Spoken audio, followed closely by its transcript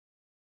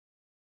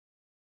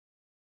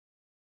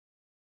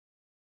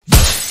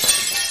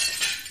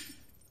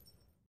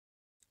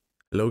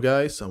Hello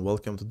guys, and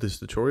welcome to this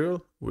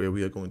tutorial where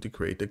we are going to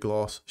create a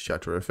gloss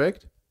shatter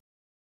effect.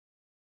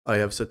 I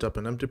have set up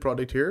an empty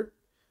project here.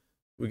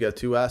 We got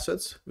two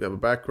assets. We have a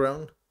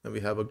background and we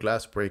have a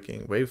glass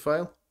breaking wave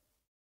file.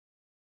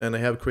 And I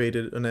have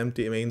created an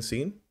empty main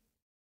scene.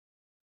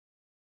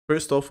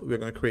 First off, we're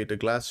going to create a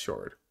glass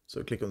shard.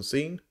 So click on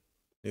scene,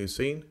 new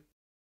scene,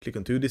 click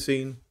on 2D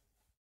scene.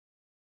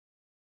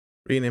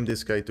 Rename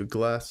this guy to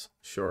glass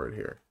shard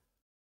here.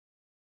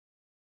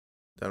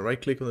 Then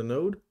right click on the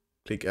node,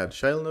 click add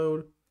child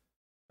node,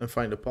 and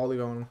find the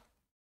polygon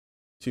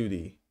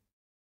 2D.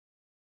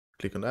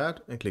 Click on that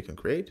and click on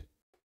create.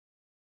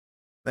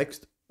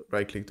 Next,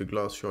 right click the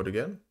glass shard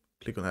again,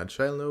 click on add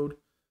child node,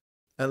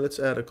 and let's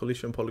add a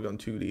collision polygon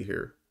 2D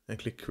here and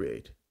click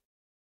create.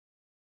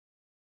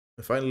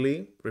 And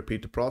finally,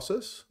 repeat the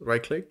process,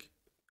 right click,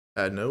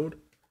 add node,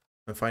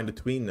 and find the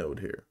tween node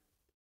here.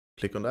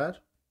 Click on that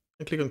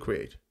and click on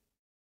create.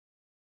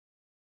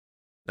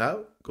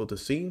 Now go to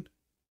scene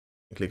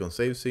and click on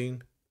save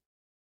scene.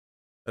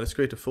 And let's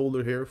create a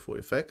folder here for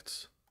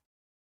effects.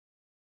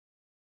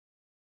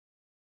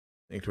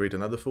 And create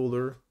another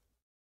folder,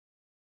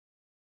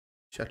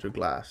 Shatter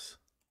glass.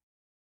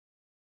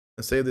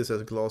 And save this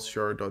as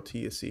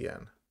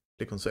glassshard.tscn.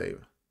 Click on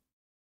save.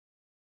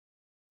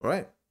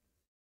 Alright.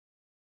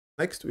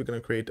 Next, we're going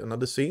to create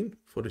another scene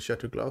for the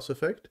shatter glass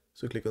effect.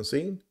 So click on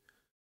scene,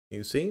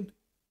 new scene,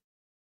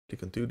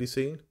 click on 2D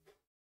scene,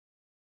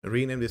 and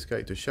rename this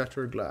guy to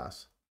shatter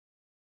glass.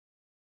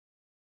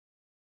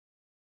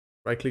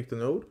 Right click the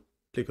node,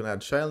 click on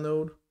add child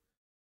node,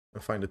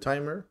 and find the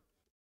timer,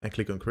 and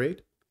click on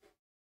create.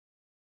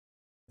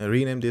 And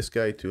rename this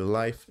guy to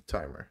live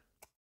timer.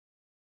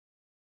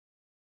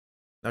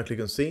 Now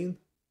click on scene,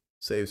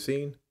 save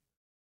scene,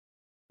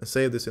 and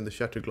save this in the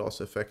shatter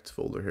glass effects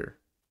folder here.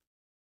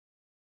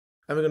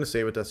 And we're going to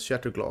save it as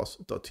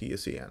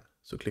shatterglass.tscn.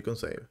 So click on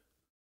save.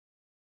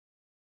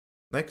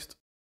 Next,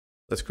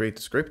 let's create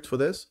the script for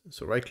this.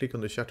 So right click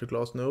on the shatter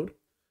glass node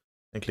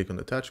and click on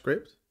attach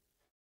script.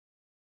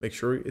 Make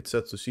sure it's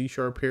set to C#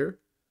 here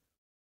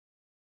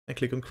and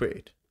click on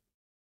create.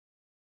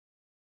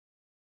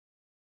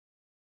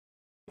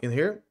 In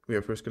here, we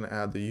are first going to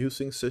add the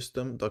using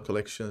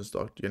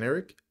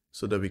system.collections.generic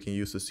so that we can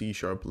use the C#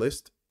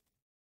 list.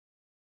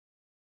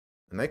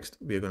 Next,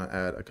 we are going to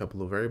add a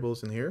couple of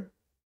variables in here.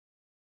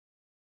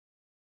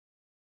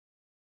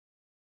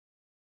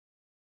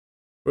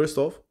 First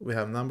off, we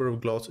have number of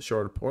glass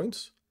shard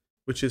points,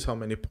 which is how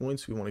many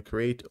points we want to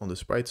create on the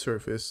sprite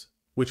surface,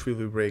 which we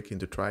will break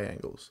into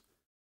triangles.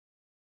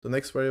 The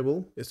next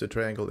variable is the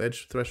triangle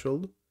edge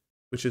threshold,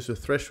 which is the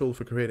threshold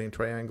for creating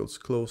triangles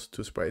close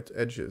to sprite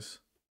edges.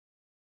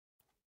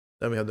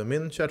 Then we have the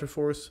min shatter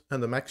force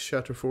and the max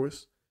shatter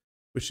force,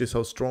 which is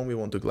how strong we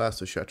want the glass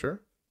to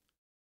shatter.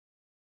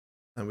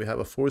 And we have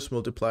a force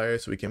multiplier,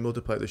 so we can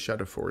multiply the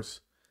shatter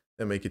force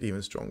and make it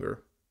even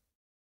stronger.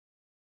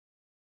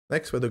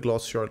 Next, we have the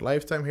glass shard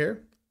lifetime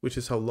here, which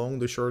is how long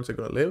the shards are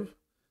going to live.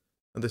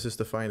 And this is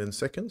defined in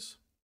seconds.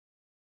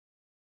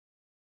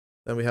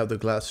 Then we have the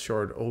glass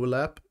shard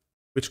overlap,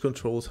 which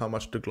controls how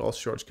much the glass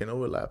shards can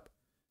overlap.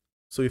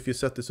 So if you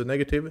set this to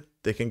negative,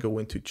 they can go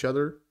into each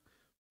other.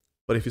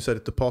 But if you set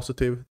it to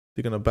positive,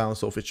 they're going to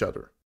bounce off each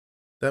other.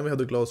 Then we have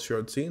the glass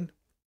shard scene,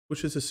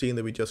 which is a scene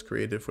that we just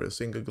created for a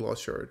single glass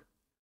shard.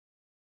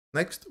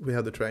 Next, we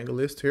have the triangle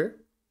list here,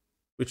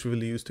 which we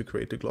will use to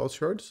create the glass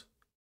shards.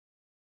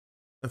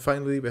 And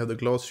finally, we have the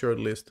glass shard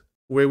list,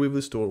 where we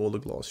will store all the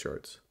glass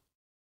shards.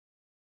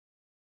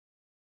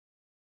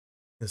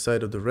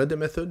 Inside of the ready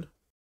method,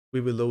 we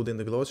will load in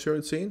the glass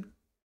shard scene.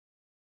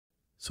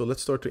 So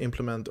let's start to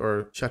implement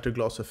our shatter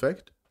glass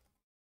effect.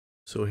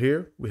 So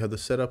here we have the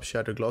setup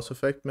shatter glass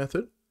effect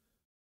method.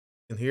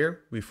 In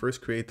here, we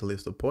first create a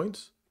list of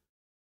points.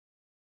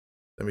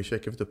 Then we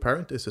check if the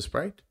parent is a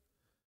sprite.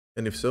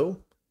 And if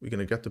so, we're going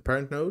to get the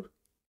parent node.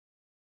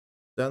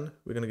 Then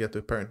we're going to get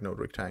the parent node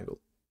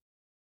rectangle.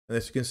 And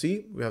as you can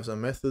see, we have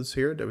some methods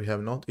here that we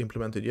have not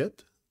implemented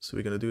yet. So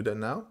we're going to do that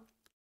now.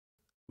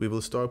 We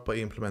will start by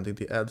implementing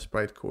the add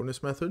sprite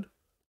corners method.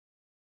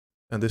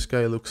 And this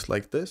guy looks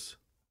like this.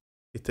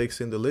 It takes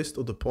in the list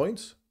of the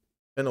points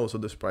and also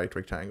the sprite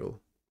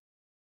rectangle.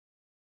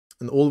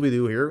 And all we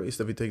do here is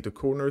that we take the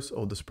corners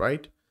of the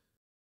sprite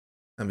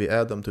and we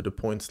add them to the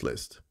points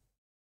list.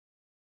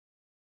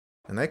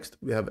 And next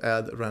we have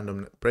add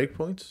random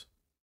breakpoints.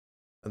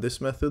 And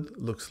this method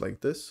looks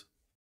like this.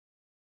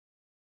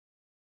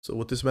 So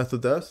what this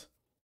method does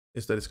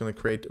is that it's going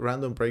to create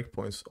random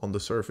breakpoints on the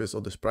surface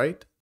of the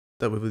sprite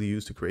that we will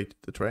use to create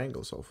the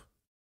triangles of.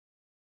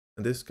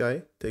 And this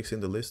guy takes in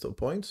the list of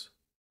points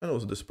and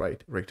also the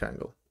sprite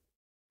rectangle.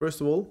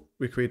 First of all,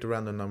 we create a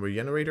random number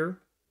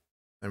generator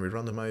and we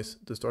randomize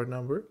the start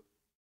number.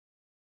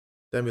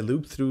 Then we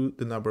loop through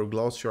the number of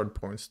glass shard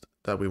points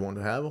that we want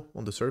to have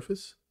on the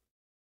surface.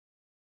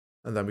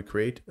 And then we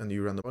create a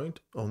new random point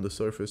on the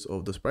surface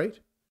of the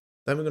sprite.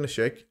 Then we're going to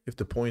check if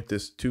the point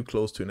is too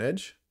close to an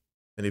edge.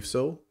 And if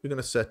so, we're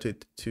going to set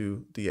it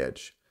to the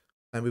edge.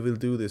 And we will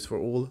do this for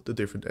all the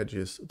different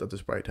edges that the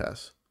sprite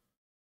has.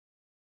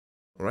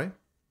 Alright.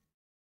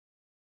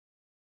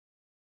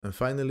 And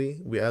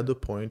finally, we add a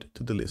point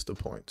to the list of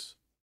points.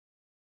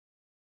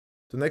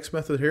 The next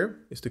method here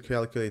is to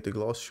calculate the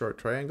gloss shard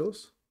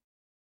triangles.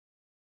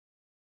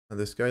 And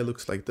this guy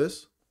looks like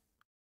this.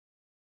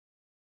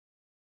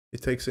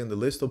 It takes in the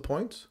list of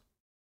points.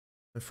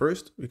 And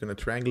first, we're going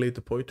to triangulate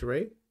the point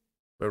array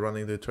by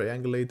running the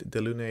triangulate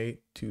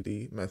delineate to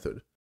the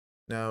method.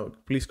 Now,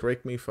 please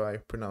correct me if I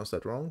pronounce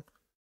that wrong.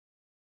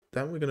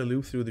 Then we're going to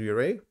loop through the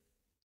array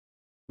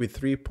with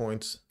 3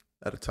 points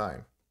at a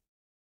time.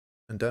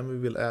 And then we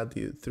will add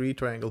the 3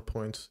 triangle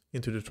points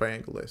into the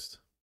triangle list.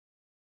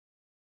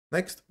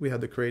 Next, we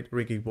have the create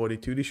Riggi body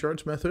 2D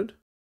shards method.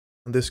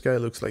 And this guy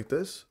looks like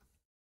this.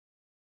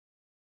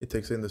 It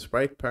takes in the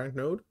Sprite parent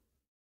node.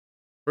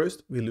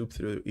 First, we loop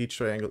through each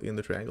triangle in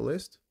the triangle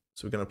list.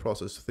 So we're going to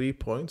process 3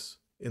 points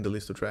in the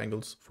list of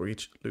triangles for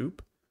each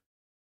loop.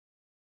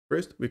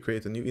 First, we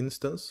create a new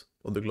instance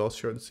of the gloss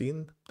shard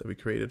scene that we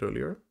created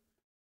earlier.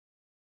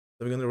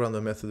 Then we're going to run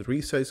the method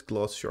resize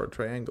gloss shard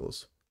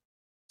triangles.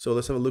 So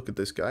let's have a look at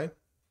this guy.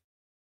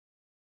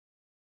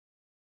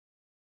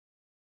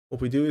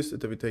 What we do is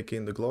that we take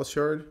in the gloss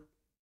shard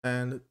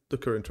and the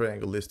current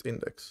triangle list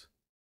index.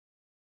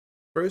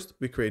 First,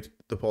 we create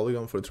the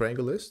polygon for the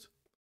triangle list,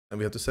 and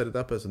we have to set it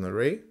up as an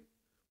array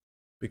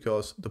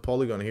because the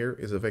polygon here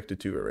is a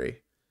vector2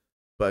 array,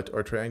 but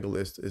our triangle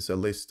list is a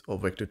list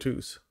of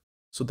vector2s.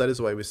 So that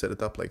is why we set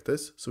it up like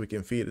this, so we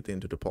can feed it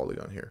into the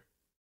polygon here.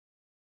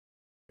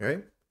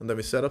 Okay, and then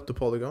we set up the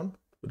polygon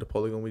with the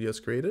polygon we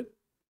just created.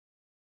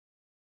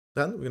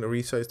 Then we're going to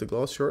resize the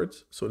gloss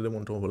shards so they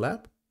won't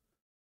overlap.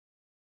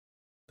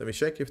 Then we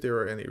check if there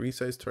are any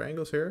resized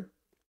triangles here,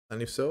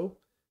 and if so,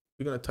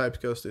 we're going to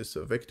typecast this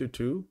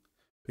vector2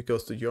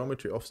 because the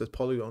geometry offset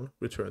polygon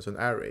returns an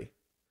array,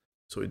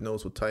 so it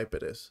knows what type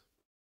it is.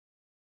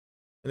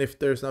 And if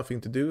there's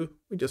nothing to do,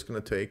 we're just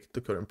going to take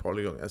the current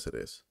polygon as it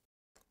is.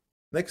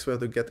 Next, we have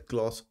the get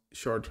gloss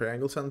shard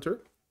triangle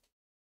center,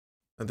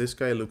 and this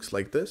guy looks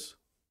like this.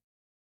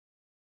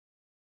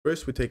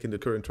 First, we take in the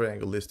current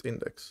triangle list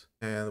index,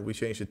 and we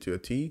change it to a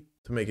T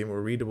to make it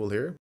more readable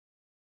here.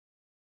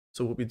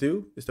 So what we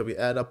do is that we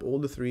add up all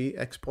the 3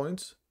 x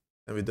points,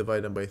 and we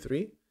divide them by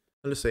 3,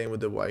 and the same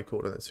with the y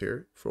coordinates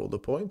here for all the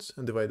points,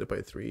 and divide it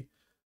by 3.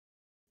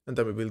 And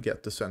then we will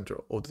get the center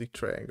of the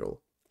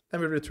triangle,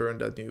 and we return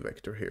that new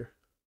vector here.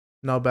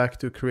 Now back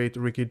to create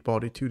rigid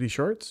body 2D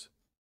shards.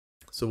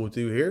 So what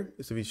we do here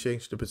is that we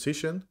change the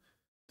position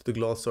to the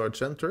gloss shard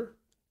center.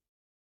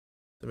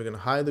 Then we're going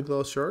to hide the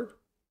gloss shard.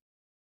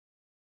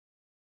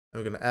 And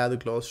we're going to add the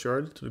gloss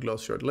shard to the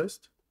gloss shard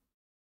list.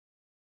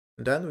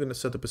 And then we're going to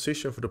set the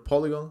position for the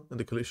polygon and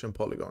the collision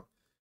polygon.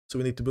 So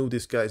we need to move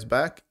these guys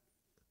back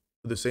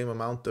to the same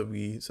amount that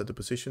we set the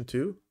position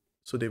to,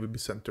 so they will be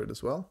centered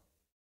as well.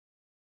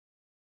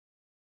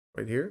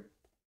 Right here.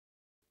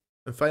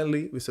 And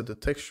finally, we set the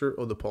texture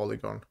of the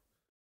polygon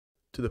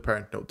to the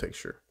parent node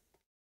texture.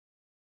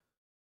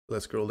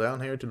 Let's scroll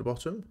down here to the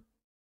bottom.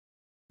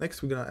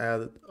 Next, we're going to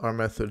add our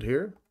method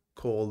here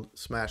called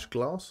smash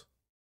gloss.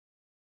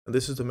 And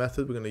this is the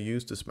method we're going to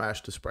use to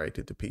smash the sprite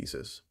into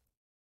pieces.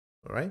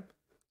 All right.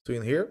 So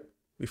in here,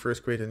 we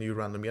first create a new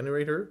random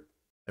generator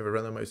and we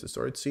randomize the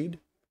start seed.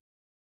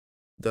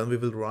 Then we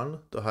will run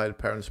the hide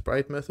parent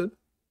sprite method.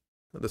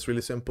 And that's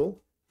really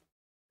simple.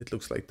 It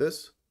looks like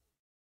this.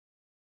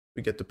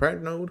 We get the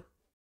parent node,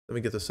 then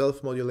we get the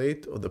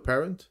self-modulate of the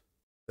parent,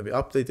 then we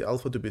update the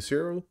alpha to be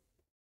 0,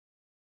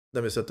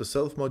 then we set the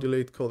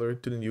self-modulate color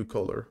to the new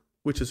color,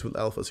 which is with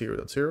alpha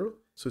 0.0,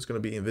 so it's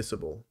going to be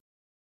invisible.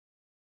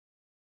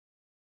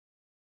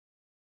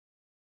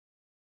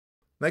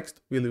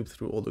 Next, we loop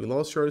through all the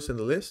gloss shards in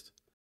the list.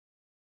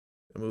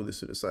 I'll move this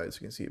to the side so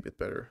you can see a bit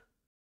better.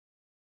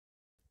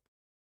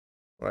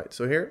 Alright,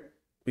 so here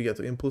we get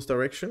the impulse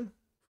direction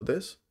for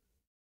this.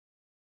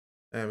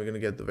 And we're going to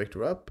get the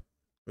vector up.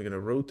 We're going to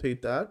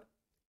rotate that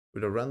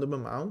with a random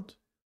amount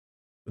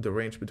with a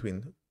range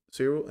between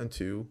 0 and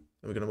 2. And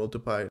we're going to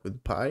multiply it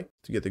with pi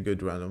to get a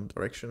good random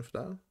direction for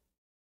that.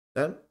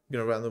 Then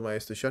we're going to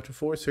randomize the shatter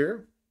force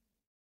here.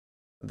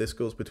 And this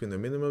goes between the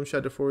minimum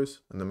shatter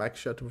force and the max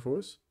shatter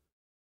force.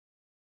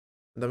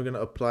 And then we're going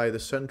to apply the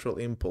central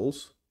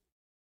impulse.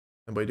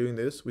 And by doing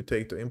this, we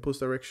take the impulse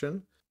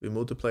direction, we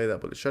multiply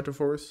that with the shatter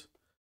force,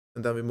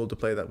 and then we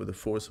multiply that with the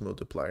force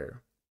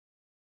multiplier.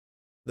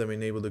 Then we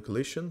enable the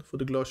collision for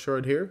the gloss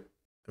shard here,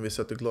 and we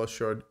set the gloss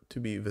shard to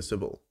be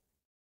visible.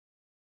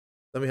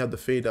 Then we have the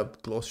fade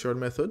out gloss shard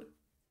method.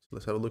 So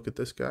let's have a look at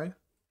this guy.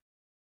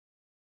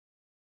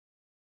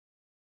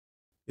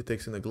 It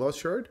takes in the gloss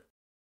shard.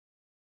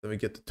 Then we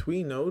get the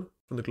tween node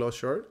from the gloss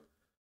shard.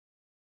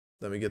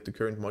 Then we get the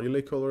current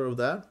modulate color of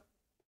that.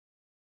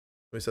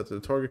 We set that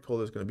the target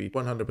color is going to be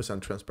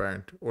 100%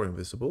 transparent or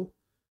invisible.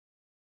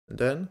 And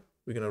then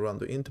we're going to run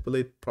the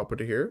interpolate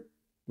property here,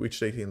 which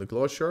takes in the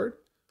gloss shard.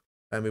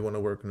 And we want to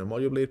work on the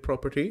modulate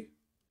property.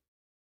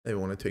 And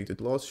we want to take the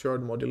gloss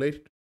shard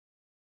modulate.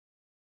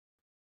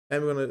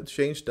 And we're going to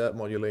change that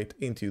modulate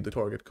into the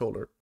target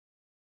color.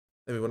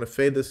 And we want to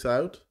fade this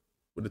out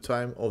with the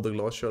time of the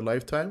gloss shard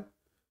lifetime.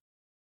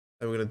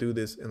 And we're going to do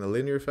this in a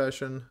linear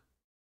fashion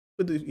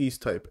with the ease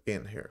type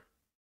in here.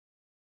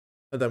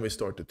 and then we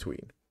start the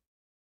tween.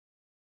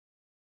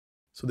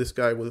 So this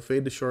guy will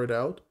fade the shard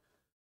out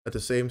at the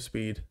same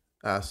speed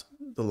as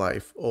the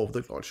life of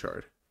the God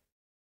shard.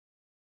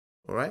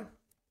 Alright.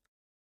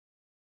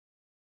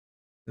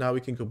 Now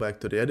we can go back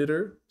to the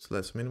editor, so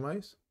let's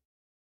minimize.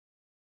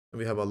 And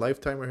we have a life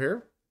timer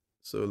here,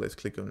 so let's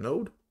click on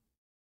node.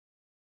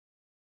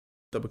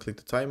 Double click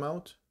the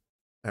timeout,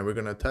 and we're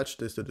going to attach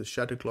this to the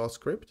Shatter class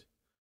script.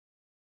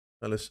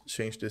 Now let's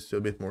change this to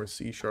a bit more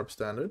C#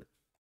 standard.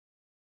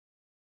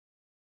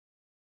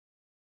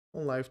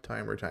 On life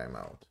timer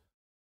timeout.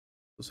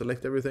 So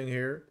select everything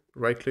here,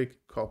 right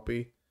click,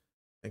 copy,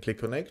 and click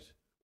connect.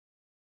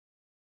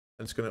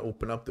 And it's going to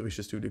open up the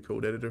Visual Studio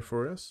Code editor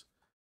for us.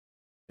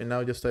 And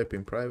now just type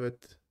in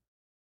private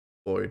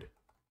void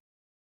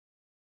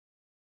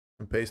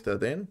and paste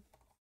that in.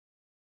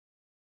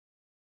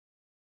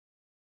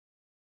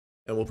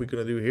 And what we're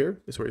going to do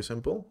here is very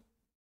simple.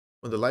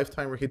 When the life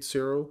timer hits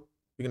 0,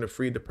 we're going to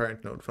free the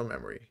parent node from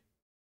memory,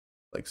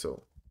 like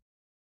so.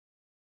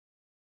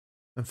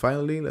 And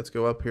finally, let's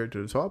go up here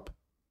to the top.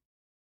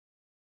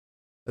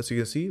 As you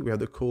can see, we have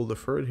the call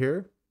deferred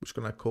here, which is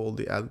going to call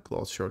the add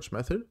glass shards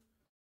method.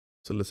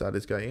 So let's add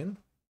this guy in.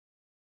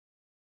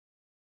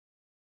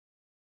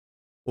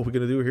 What we're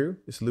going to do here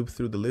is loop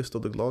through the list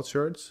of the glass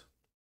shards.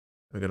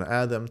 We're going to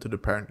add them to the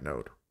parent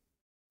node.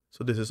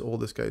 So this is all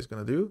this guy is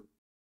going to do.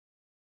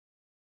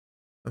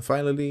 And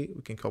finally,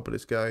 we can copy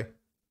this guy.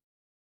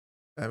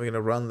 And we're going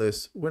to run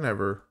this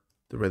whenever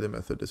the ready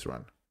method is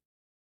run.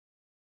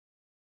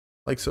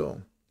 Like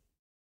so.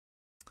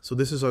 So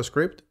this is our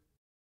script.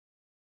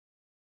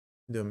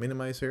 Do a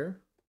minimize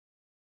here.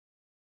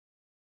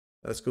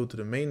 Let's go to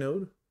the main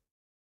node.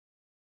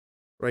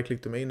 Right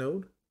click the main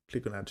node.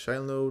 Click on add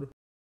child node.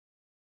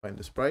 Find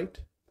the sprite.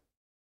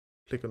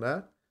 Click on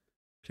that.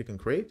 Click on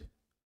create.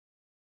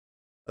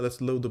 And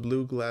let's load the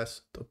blue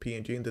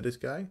glass.png into this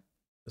guy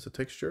as a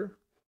texture.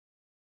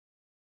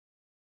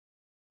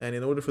 And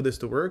in order for this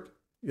to work,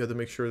 you have to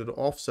make sure that the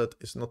offset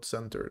is not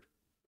centered.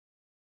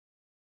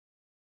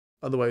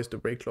 Otherwise, the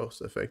break loss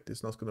effect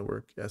is not going to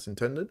work as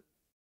intended.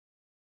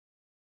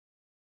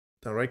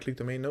 Then right click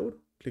the main node,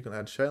 click on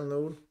add child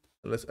node,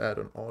 and let's add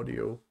an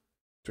audio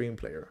stream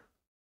player.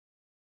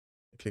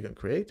 Click on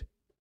create.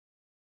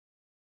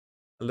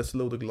 And let's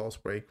load the glass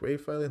break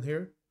wave file in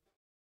here.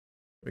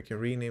 We can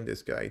rename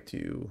this guy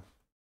to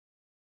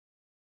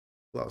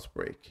glass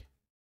break.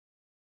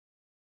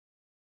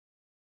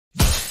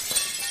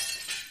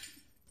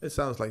 It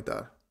sounds like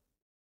that.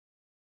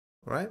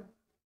 Alright.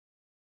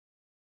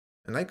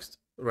 And next,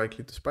 right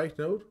click the Sprite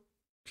node,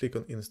 click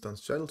on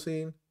instance child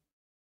scene,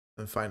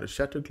 and find the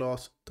shatter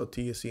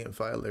class.tscn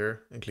file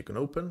there and click on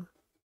open.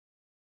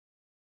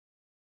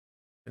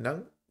 And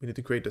now we need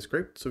to create a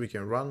script so we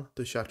can run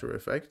the shatter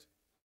effect.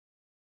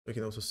 We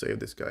can also save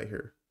this guy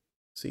here.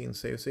 Scene,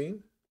 save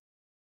scene.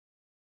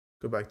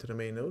 Go back to the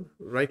main node,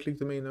 right click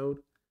the main node,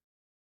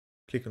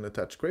 click on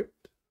attach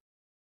script.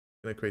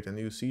 I'm going to create a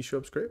new C#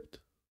 script,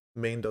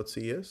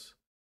 main.cs,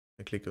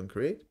 and click on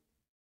create.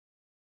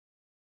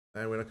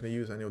 And we're not going to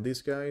use any of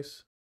these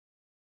guys.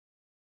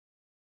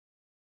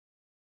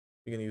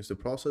 We can use the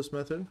process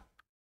method,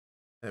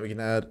 and we can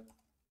add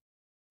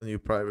a new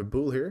private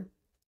bool here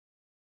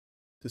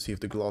to see if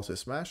the glass is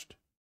smashed.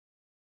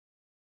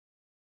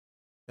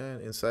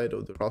 And inside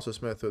of the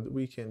process method,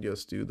 we can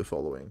just do the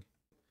following.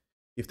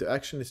 If the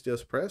action is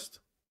just pressed,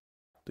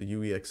 the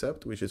UE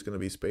accept, which is going to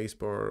be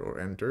spacebar or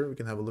enter, we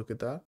can have a look at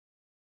that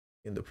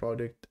in the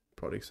project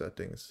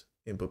settings,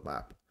 input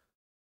map.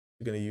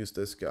 We're going to use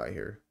this guy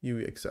here,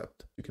 UE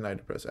accept. You can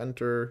either press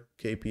enter,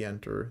 KP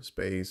enter,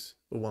 space,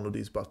 or one of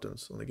these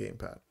buttons on the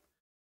gamepad.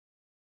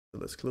 So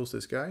let's close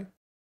this guy,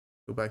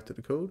 go back to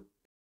the code.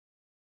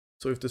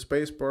 So if the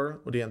spacebar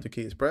or the enter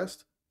key is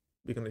pressed,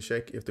 we're going to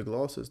check if the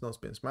glass has not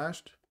been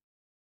smashed.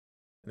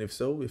 And if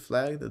so, we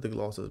flag that the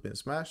glass has been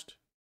smashed.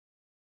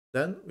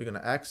 Then we're going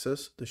to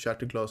access the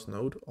shatter glass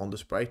node on the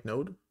sprite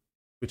node,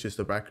 which is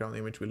the background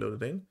image we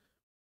loaded in.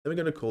 Then we're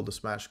going to call the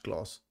smash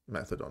glass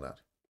method on that.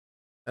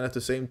 And at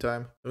the same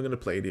time, we're going to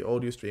play the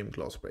audio stream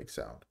glass break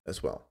sound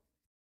as well.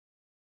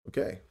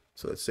 Okay,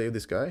 so let's save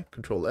this guy.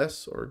 Control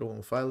S or go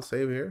on file,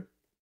 save here.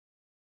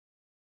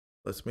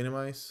 Let's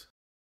minimize.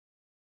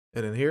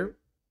 And in here,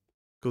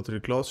 go to the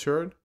glass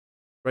shard,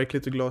 right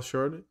click the glass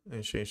shard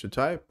and change the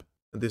type.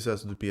 And this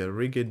has to be a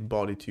rigid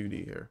body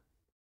 2D here.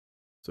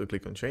 So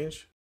click on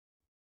change,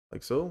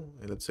 like so.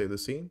 And let's save the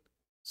scene,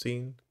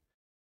 save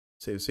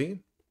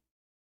scene.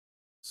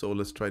 So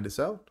let's try this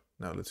out.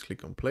 Now let's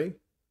click on play.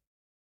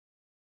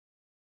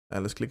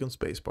 And let's click on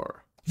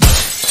spacebar.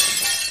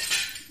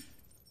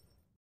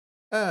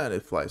 And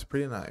it flies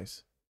pretty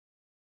nice.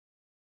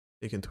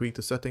 You can tweak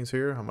the settings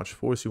here, how much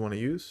force you want to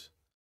use.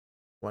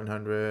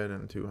 100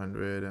 and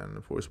 200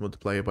 and force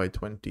multiplier by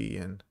 20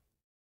 and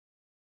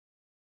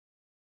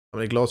how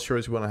many glass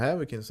shards you want to have.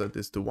 We can set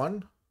this to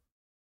 1.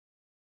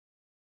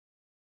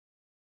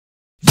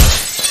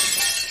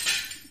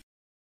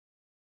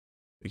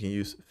 We can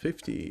use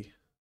 50.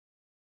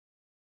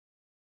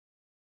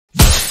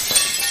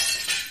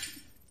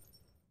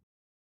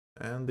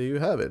 And there you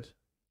have it.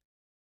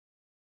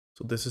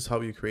 So this is how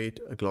you create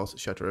a gloss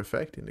shatter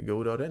effect in the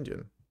Godot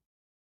engine.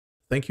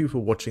 Thank you for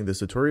watching this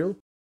tutorial.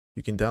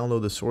 You can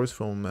download the source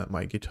from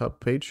my GitHub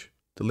page.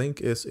 The link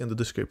is in the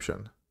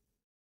description.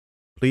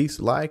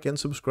 Please like and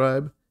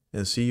subscribe,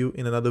 and see you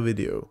in another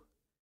video.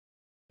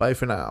 Bye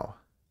for now.